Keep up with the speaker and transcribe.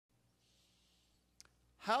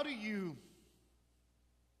How do you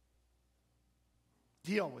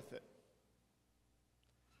deal with it?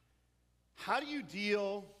 How do you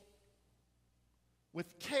deal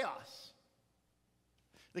with chaos?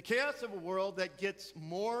 The chaos of a world that gets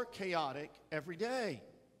more chaotic every day.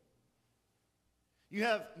 You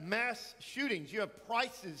have mass shootings. You have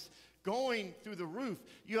prices going through the roof.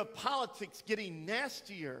 You have politics getting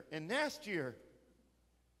nastier and nastier.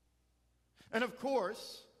 And of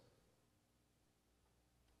course,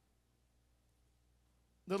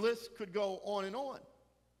 the list could go on and on.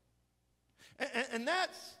 And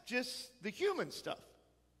that's just the human stuff.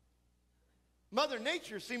 Mother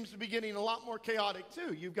Nature seems to be getting a lot more chaotic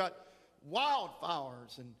too. You've got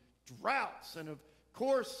wildfires and droughts and of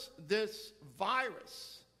course this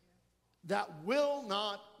virus that will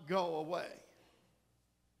not go away.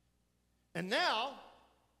 And now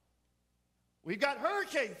we've got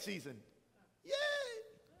hurricane season. Yay!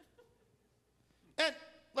 And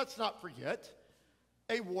let's not forget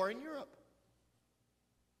a war in Europe.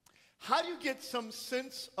 How do you get some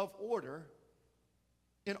sense of order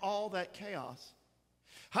in all that chaos?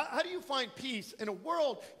 How do you find peace in a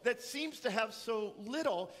world that seems to have so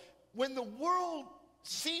little? When the world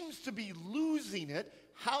seems to be losing it,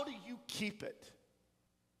 how do you keep it?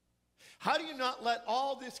 How do you not let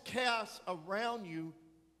all this chaos around you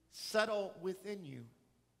settle within you?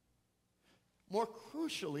 More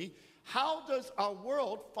crucially, how does our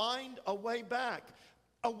world find a way back?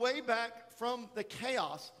 A way back from the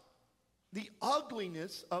chaos, the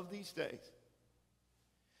ugliness of these days.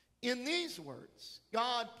 In these words,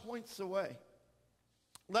 God points the way.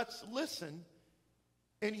 Let's listen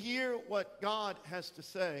and hear what God has to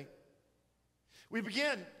say. We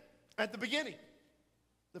begin at the beginning,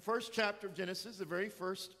 the first chapter of Genesis, the very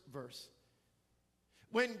first verse.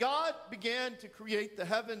 When God began to create the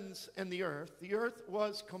heavens and the earth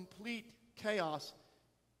was complete chaos,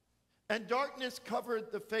 and darkness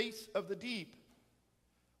covered the face of the deep,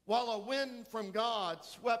 while a wind from God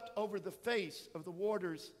swept over the face of the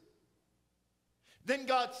waters. Then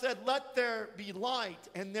God said, "Let there be light,"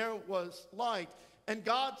 and there was light. And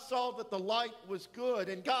God saw that the light was good,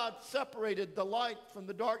 and God separated the light from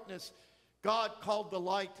the darkness. God called the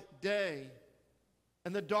light day,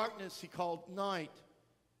 and the darkness he called night.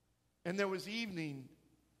 And there was evening,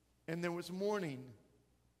 and there was morning,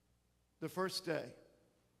 the first day.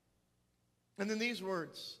 And then these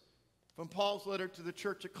words from Paul's letter to the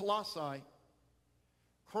church at Colossae.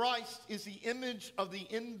 Christ is the image of the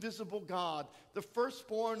invisible God, the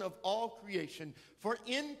firstborn of all creation. For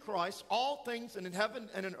in Christ all things in heaven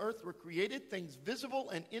and in earth were created, things visible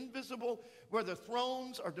and invisible, whether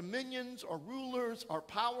thrones or dominions or rulers or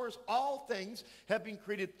powers, all things have been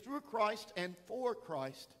created through Christ and for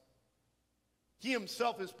Christ. He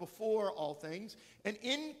himself is before all things, and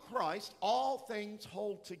in Christ all things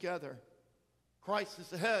hold together. Christ is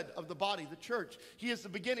the head of the body, the church. He is the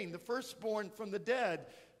beginning, the firstborn from the dead,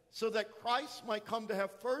 so that Christ might come to have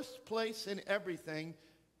first place in everything.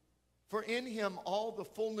 For in him all the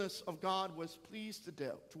fullness of God was pleased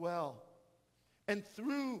to dwell. And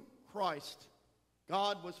through Christ,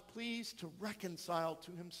 God was pleased to reconcile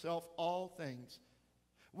to himself all things,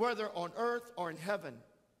 whether on earth or in heaven,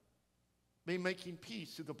 by making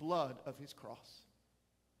peace through the blood of his cross.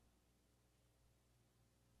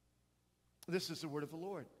 This is the word of the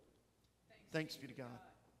Lord. Thanks be to God.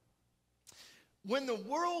 When the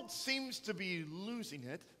world seems to be losing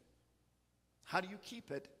it, how do you keep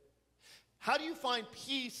it? How do you find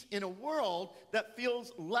peace in a world that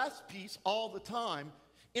feels less peace all the time?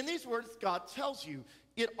 In these words, God tells you,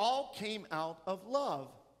 it all came out of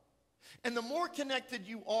love. And the more connected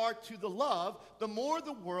you are to the love, the more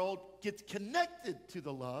the world gets connected to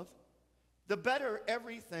the love, the better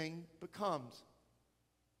everything becomes.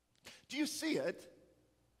 Do you see it?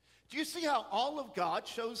 Do you see how all of God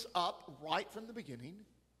shows up right from the beginning?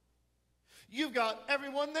 You've got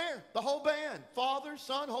everyone there, the whole band, Father,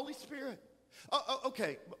 Son, Holy Spirit.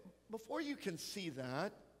 Okay, before you can see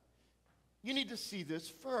that, you need to see this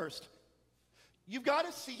first. You've got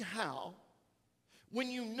to see how, when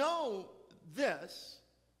you know this,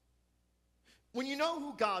 when you know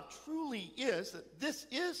who God truly is, that this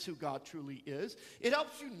is who God truly is, it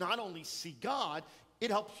helps you not only see God, it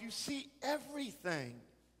helps you see everything.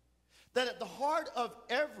 That at the heart of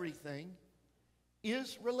everything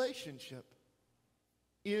is relationship,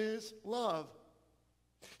 is love.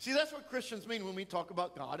 See, that's what Christians mean when we talk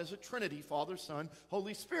about God as a Trinity, Father, Son,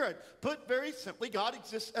 Holy Spirit. Put very simply, God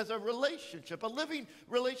exists as a relationship, a living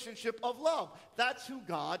relationship of love. That's who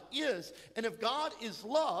God is. And if God is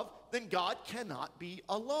love, then God cannot be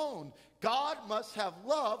alone. God must have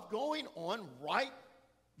love going on right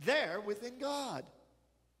there within God.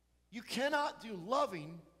 You cannot do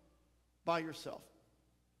loving by yourself.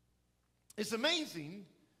 It's amazing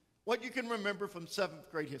what you can remember from 7th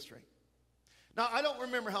grade history. Now, I don't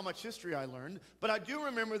remember how much history I learned, but I do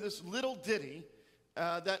remember this little ditty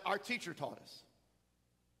that our teacher taught us.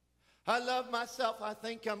 I love myself, I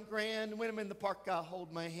think I'm grand. When I'm in the park, I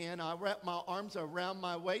hold my hand. I wrap my arms around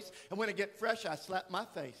my waist. And when I get fresh, I slap my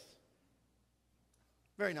face.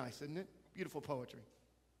 Very nice, isn't it? Beautiful poetry.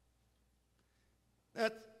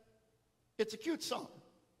 It's a cute song,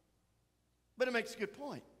 but it makes a good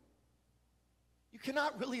point. You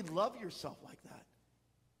cannot really love yourself like that.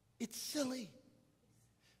 It's silly.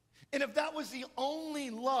 And if that was the only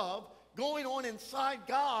love going on inside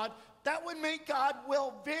God, that would make God,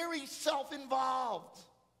 well, very self-involved,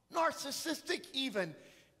 narcissistic even.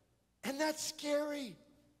 And that's scary.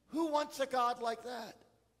 Who wants a God like that?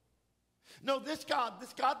 No, this God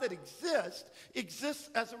that exists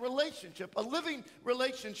as a relationship, a living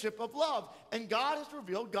relationship of love. And God has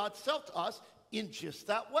revealed God's self to us in just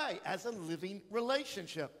that way, as a living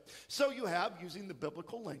relationship. So you have, using the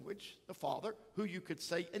biblical language, the Father, who you could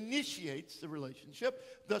say initiates the relationship,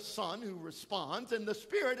 the Son who responds, and the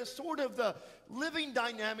Spirit is sort of the living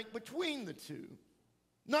dynamic between the two.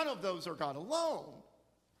 None of those are God alone,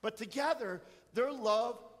 but together their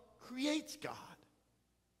love creates God.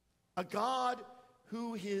 A God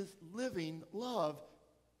who is living love.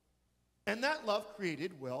 And that love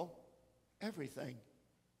created, well, everything.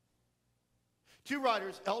 Two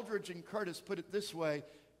writers, Eldridge and Curtis, put it this way.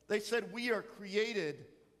 They said, we are created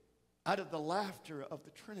out of the laughter of the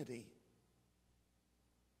Trinity.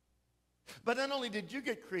 But not only did you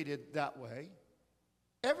get created that way,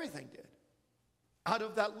 everything did. Out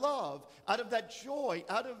of that love, out of that joy,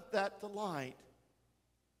 out of that delight.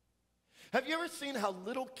 Have you ever seen how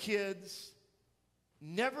little kids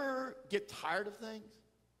never get tired of things?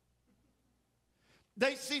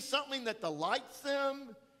 They see something that delights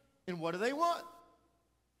them, and what do they want?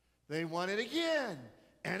 They want it again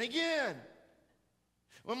and again.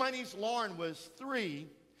 When my niece Lauren was 3,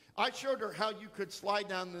 I showed her how you could slide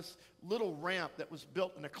down this little ramp that was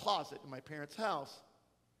built in a closet in my parents' house.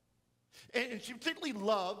 And she particularly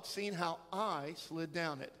loved seeing how I slid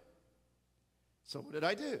down it. So what did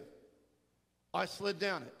I do? I slid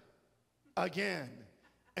down it again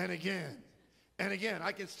and again and again.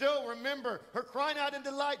 I can still remember her crying out in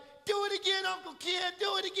delight, "Do it again, Uncle Ken,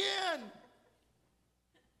 do it again."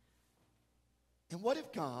 And what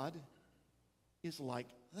if God is like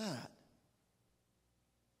that?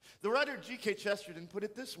 The writer G.K. Chesterton put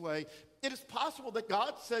it this way: it is possible that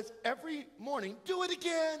God says every morning, "Do it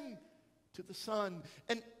again," to the sun,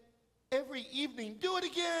 and every evening, "Do it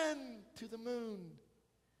again," to the moon.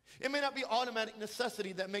 It may not be automatic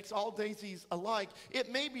necessity that makes all daisies alike.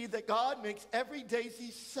 It may be that God makes every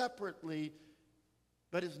daisy separately,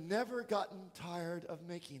 but has never gotten tired of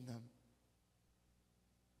making them.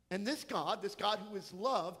 And this God who is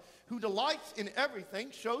love, who delights in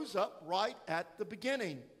everything, shows up right at the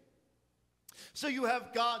beginning. So you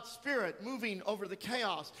have God's Spirit moving over the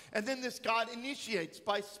chaos, and then this God initiates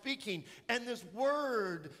by speaking, and this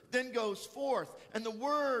word then goes forth, and the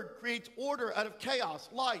word creates order out of chaos,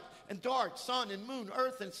 light and dark, sun and moon,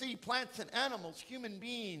 earth and sea, plants and animals, human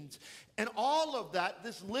beings. And all of that,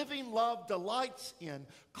 this living love delights in,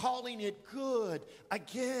 calling it good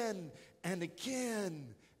again and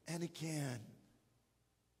again and again.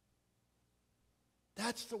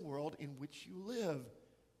 That's the world in which you live.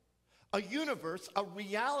 A universe, a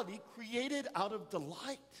reality created out of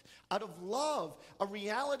delight, out of love, a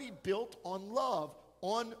reality built on love,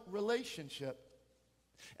 on relationship.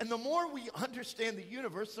 And the more we understand the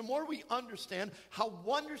universe, the more we understand how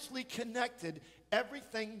wondrously connected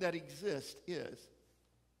everything that exists is.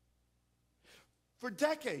 For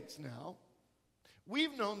decades now,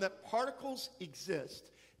 we've known that particles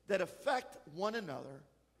exist that affect one another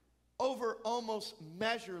over almost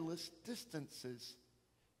measureless distances.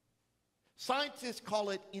 Scientists call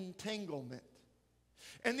it entanglement.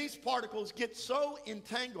 And these particles get so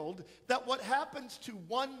entangled that what happens to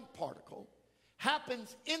one particle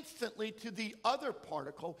happens instantly to the other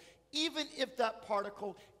particle, even if that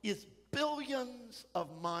particle is billions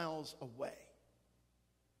of miles away.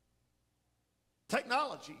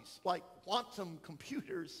 Technologies like quantum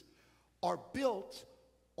computers are built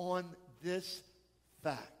on this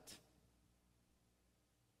fact.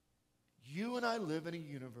 You and I live in a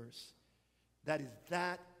universe that is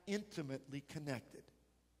that intimately connected,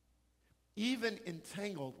 even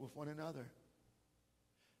entangled with one another.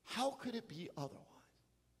 How could it be otherwise?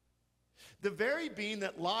 The very being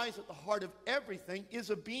that lies at the heart of everything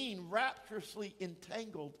is a being rapturously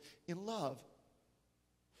entangled in love.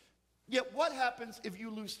 Yet what happens if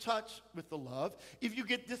you lose touch with the love, if you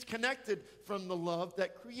get disconnected from the love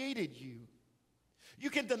that created you? You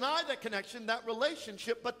can deny that connection, that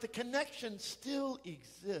relationship, but the connection still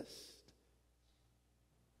exists.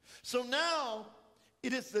 So now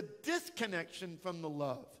it is the disconnection from the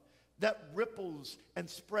love that ripples and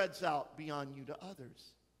spreads out beyond you to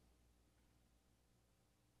others.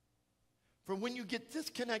 For when you get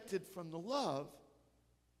disconnected from the love,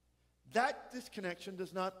 that disconnection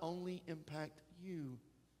does not only impact you,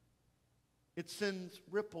 it sends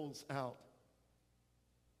ripples out.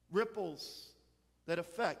 Ripples that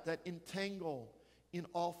affect, that entangle in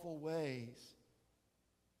awful ways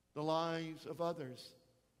the lives of others,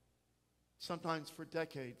 sometimes for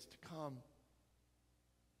decades to come.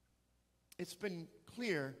 It's been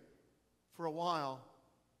clear for a while.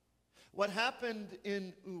 What happened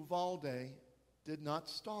in Uvalde did not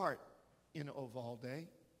start in Uvalde.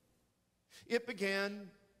 It began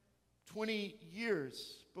 20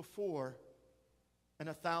 years before and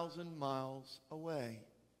 1,000 miles away.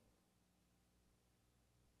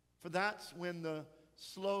 For that's when the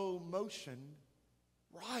slow motion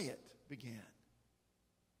riot began.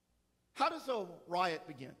 How does a riot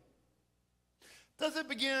begin? Does it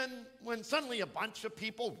begin when suddenly a bunch of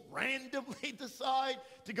people randomly decide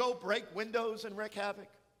to go break windows and wreak havoc?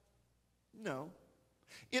 No.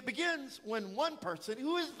 It begins when one person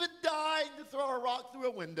who has been dying to throw a rock through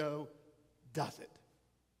a window does it.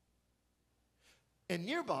 And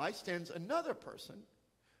nearby stands another person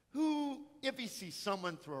who, if he sees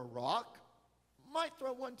someone throw a rock, might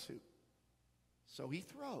throw one too. So he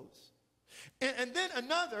throws. And then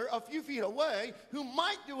another, a few feet away, who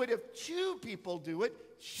might do it if two people do it,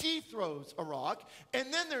 she throws a rock.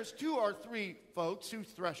 And then there's 2 or 3 folks whose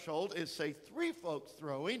threshold is, say, 3 folks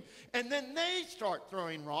throwing. And then they start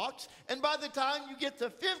throwing rocks. And by the time you get to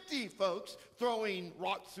 50 folks throwing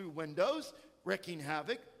rocks through windows, wreaking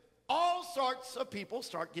havoc, all sorts of people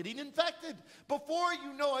start getting infected. Before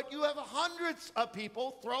you know it, you have hundreds of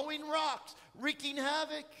people throwing rocks, wreaking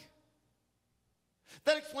havoc.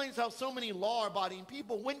 That explains how so many law-abiding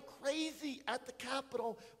people went crazy at the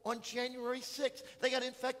Capitol on January 6th. They got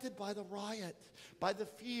infected by the riot, by the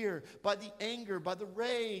fear, by the anger, by the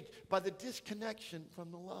rage, by the disconnection from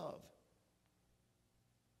the love.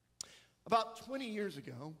 About 20 years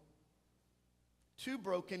ago, 2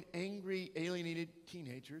 broken, angry, alienated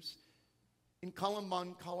teenagers in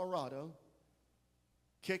Columbine, Colorado,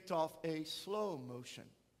 kicked off a slow-motion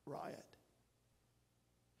riot.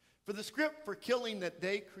 For the script for killing that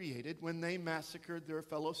they created when they massacred their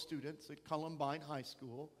fellow students at Columbine High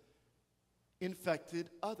School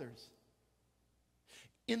infected others.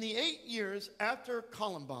 In the 8 years after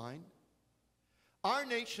Columbine, our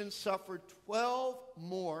nation suffered 12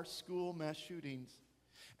 more school mass shootings.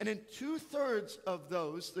 And in 2/3 of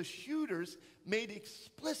those, the shooters made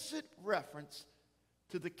explicit reference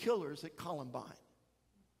to the killers at Columbine.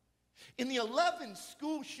 In the 11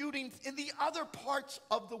 school shootings in the other parts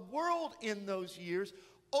of the world in those years,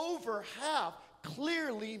 over half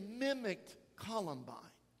clearly mimicked Columbine.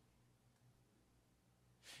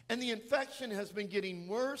 And the infection has been getting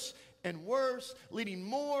worse and worse, leading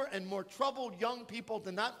more and more troubled young people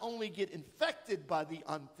to not only get infected by the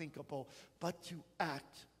unthinkable, but to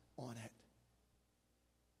act on it.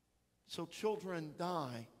 So children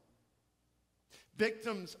die,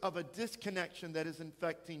 victims of a disconnection that is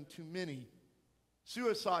infecting too many.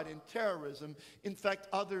 Suicide and terrorism infect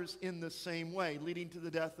others in the same way, leading to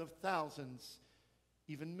the death of thousands,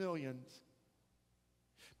 even millions.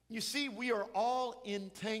 You see, we are all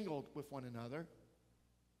entangled with one another.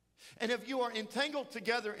 And if you are entangled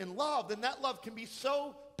together in love, then that love can be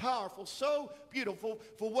so powerful, so beautiful.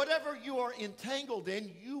 For whatever you are entangled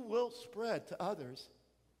in, you will spread to others.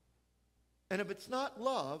 And if it's not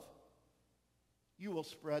love, you will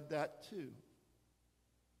spread that too.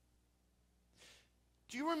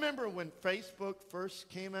 Do you remember when Facebook first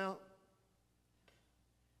came out?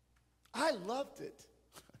 I loved it.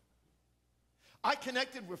 I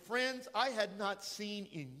connected with friends I had not seen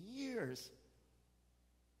in years.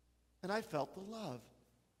 And I felt the love.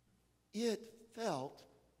 It felt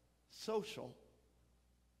social.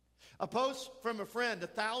 A post from a friend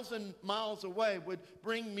 1,000 miles away would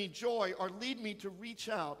bring me joy or lead me to reach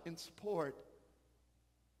out in support.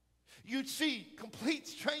 You'd see complete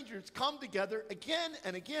strangers come together again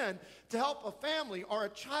and again to help a family or a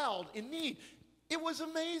child in need. It was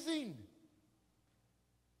amazing.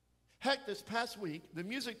 Heck, this past week, the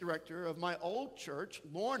music director of my old church,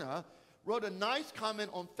 Lorna, wrote a nice comment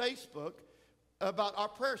on Facebook about our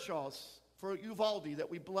prayer shawls for Uvalde that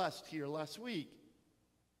we blessed here last week.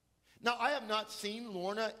 Now, I have not seen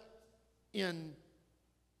Lorna in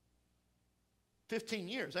 15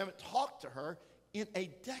 years. I haven't talked to her in a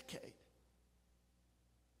decade.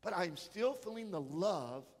 But I'm still feeling the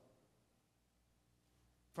love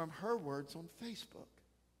from her words on Facebook.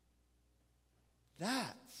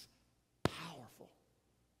 That's powerful.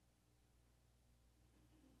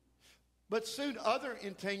 But soon other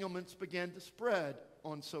entanglements began to spread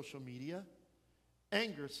on social media.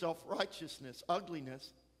 Anger, self-righteousness,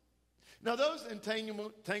 ugliness. Now those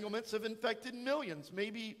entanglements have infected millions,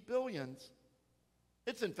 maybe billions.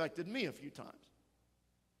 It's infected me a few times.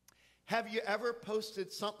 Have you ever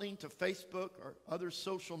posted something to Facebook or other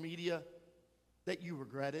social media that you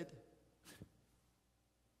regretted?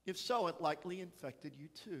 If so, it likely infected you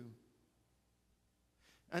too.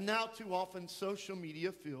 And now too often social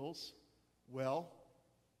media feels, well,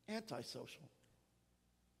 antisocial.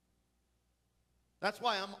 That's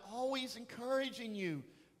why I'm always encouraging you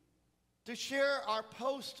to share our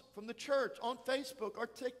post from the church on Facebook or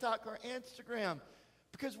TikTok or Instagram,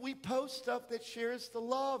 because we post stuff that shares the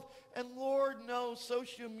love. And Lord knows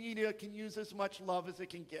social media can use as much love as it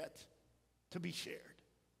can get to be shared.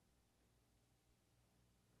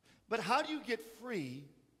 But how do you get free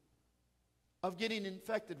of getting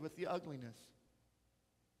infected with the ugliness?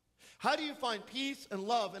 How do you find peace and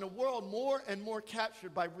love in a world more and more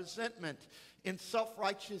captured by resentment and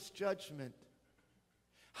self-righteous judgment?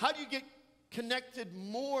 How do you get connected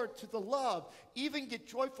more to the love, even get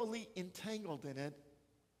joyfully entangled in it?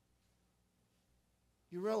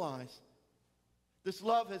 You realize this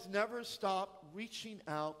love has never stopped reaching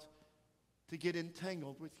out to get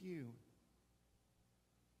entangled with you.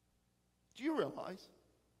 Do you realize?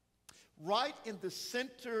 Right in the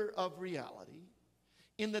center of reality,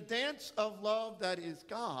 in the dance of love that is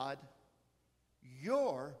God,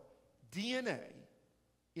 your DNA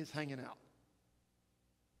is hanging out.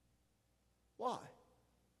 Why?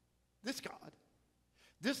 This God,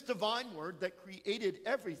 this divine word that created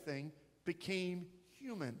everything, became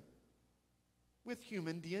human with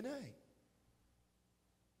human DNA.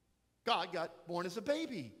 God got born as a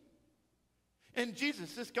baby. And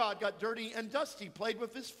Jesus, this God, got dirty and dusty, played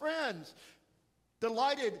with his friends,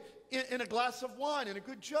 delighted in a glass of wine and a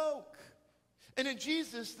good joke. And in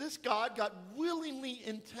Jesus, this God got willingly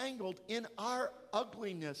entangled in our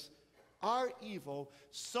ugliness, our evil,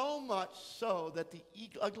 so much so that the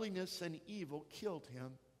ugliness and evil killed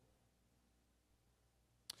him.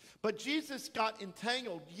 But Jesus got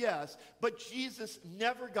entangled, yes, but Jesus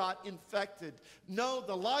never got infected. No,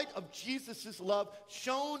 the light of Jesus' love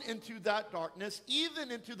shone into that darkness,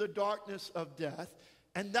 even into the darkness of death,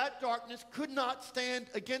 and that darkness could not stand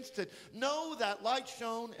against it. No, that light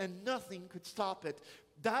shone and nothing could stop it.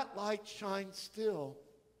 That light shines still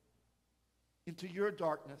into your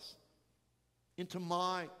darkness, into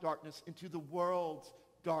my darkness, into the world's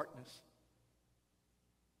darkness.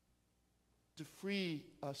 To free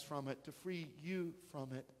us from it, to free you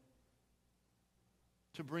from it,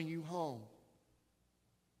 to bring you home,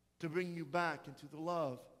 to bring you back into the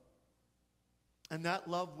love. And that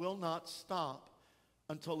love will not stop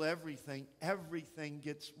until everything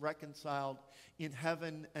gets reconciled in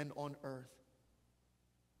heaven and on earth.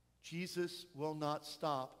 Jesus will not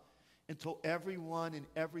stop until everyone and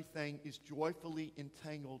everything is joyfully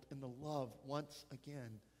entangled in the love once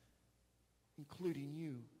again, including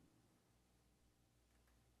you.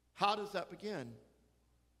 How does that begin?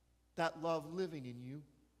 That love living in you.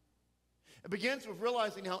 It begins with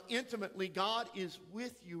realizing how intimately God is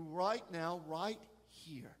with you right now, right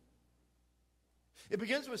here. It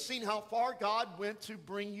begins with seeing how far God went to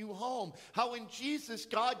bring you home. How in Jesus,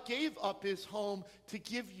 God gave up his home to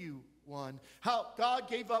give you one. How God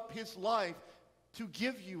gave up his life to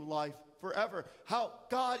give you life forever. How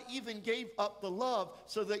God even gave up the love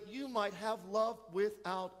so that you might have love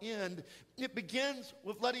without end. It begins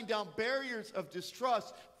with letting down barriers of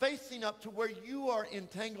distrust, facing up to where you are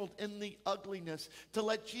entangled in the ugliness, to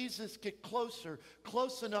let Jesus get closer,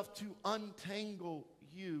 close enough to untangle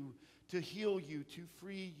you, to heal you, to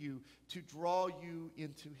free you, to draw you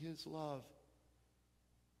into his love.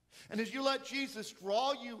 And as you let Jesus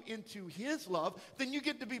draw you into his love, then you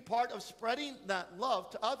get to be part of spreading that love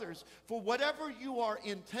to others. For whatever you are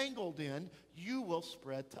entangled in, you will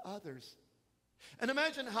spread to others. And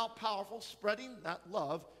imagine how powerful spreading that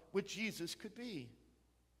love with Jesus could be.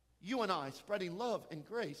 You and I spreading love and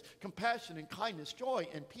grace, compassion and kindness, joy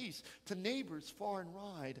and peace to neighbors far and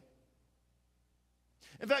wide.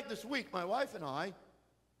 In fact, this week, my wife and I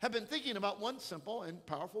have been thinking about one simple and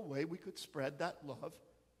powerful way we could spread that love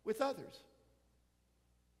with others.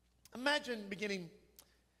 Imagine beginning,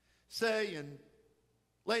 say, in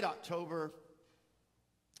late October,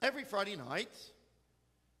 every Friday night,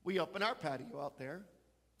 we open our patio out there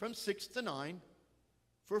from 6 to 9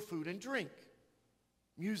 for food and drink,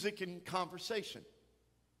 music and conversation,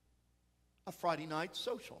 a Friday night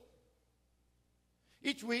social.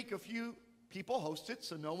 Each week, a few people host it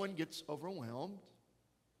so no one gets overwhelmed.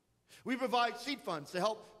 We provide seed funds to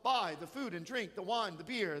help buy the food and drink, the wine, the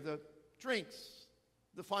beer, the drinks,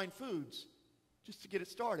 the fine foods, just to get it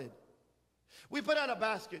started. We put out a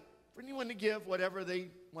basket for anyone to give whatever they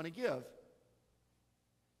want to give.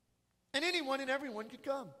 And anyone and everyone could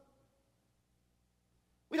come.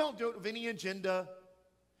 We don't do it with any agenda.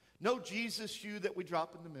 No Jesus shoe that we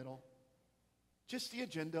drop in the middle. Just the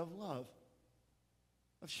agenda of love,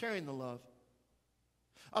 of sharing the love,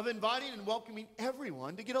 of inviting and welcoming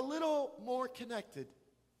everyone to get a little more connected,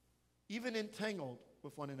 even entangled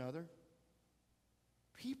with one another.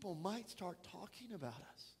 People might start talking about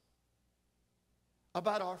us,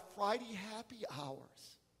 about our Friday happy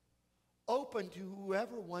hours, open to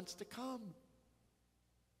whoever wants to come.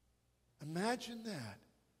 Imagine that.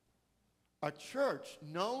 A church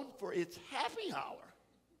known for its happy hour.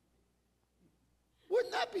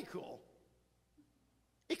 Wouldn't that be cool?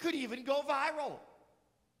 It could even go viral.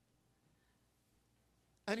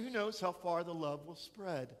 And who knows how far the love will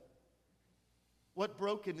spread. What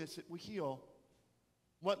brokenness it will heal.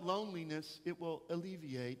 What loneliness it will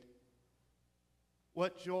alleviate.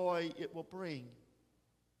 What joy it will bring.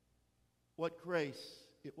 What grace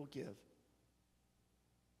it will give.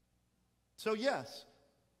 So yes,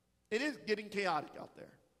 it is getting chaotic out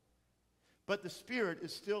there. But the Spirit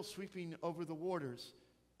is still sweeping over the waters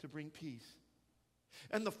to bring peace.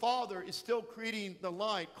 And the Father is still creating the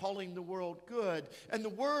light, calling the world good. And the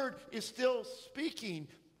Word is still speaking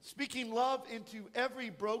love into every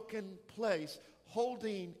broken place,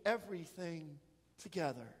 holding everything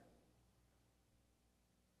together.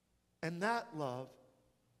 And that love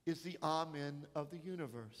is the Amen of the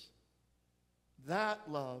universe. That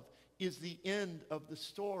love is the end of the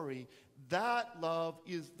story. That love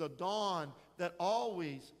is the dawn that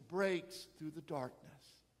always breaks through the darkness.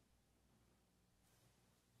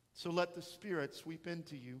 So let the Spirit sweep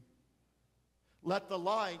into you. Let the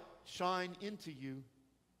light shine into you.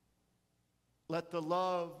 Let the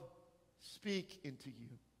love speak into you.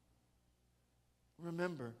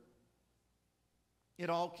 Remember, it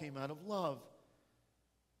all came out of love.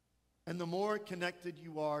 And the more connected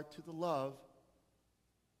you are to the love,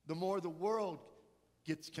 the more the world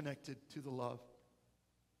gets connected to the love,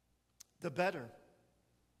 the better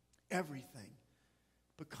everything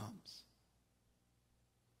becomes.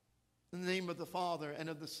 In the name of the Father, and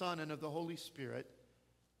of the Son, and of the Holy Spirit,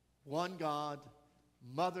 one God,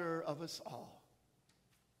 Mother of us all.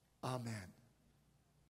 Amen.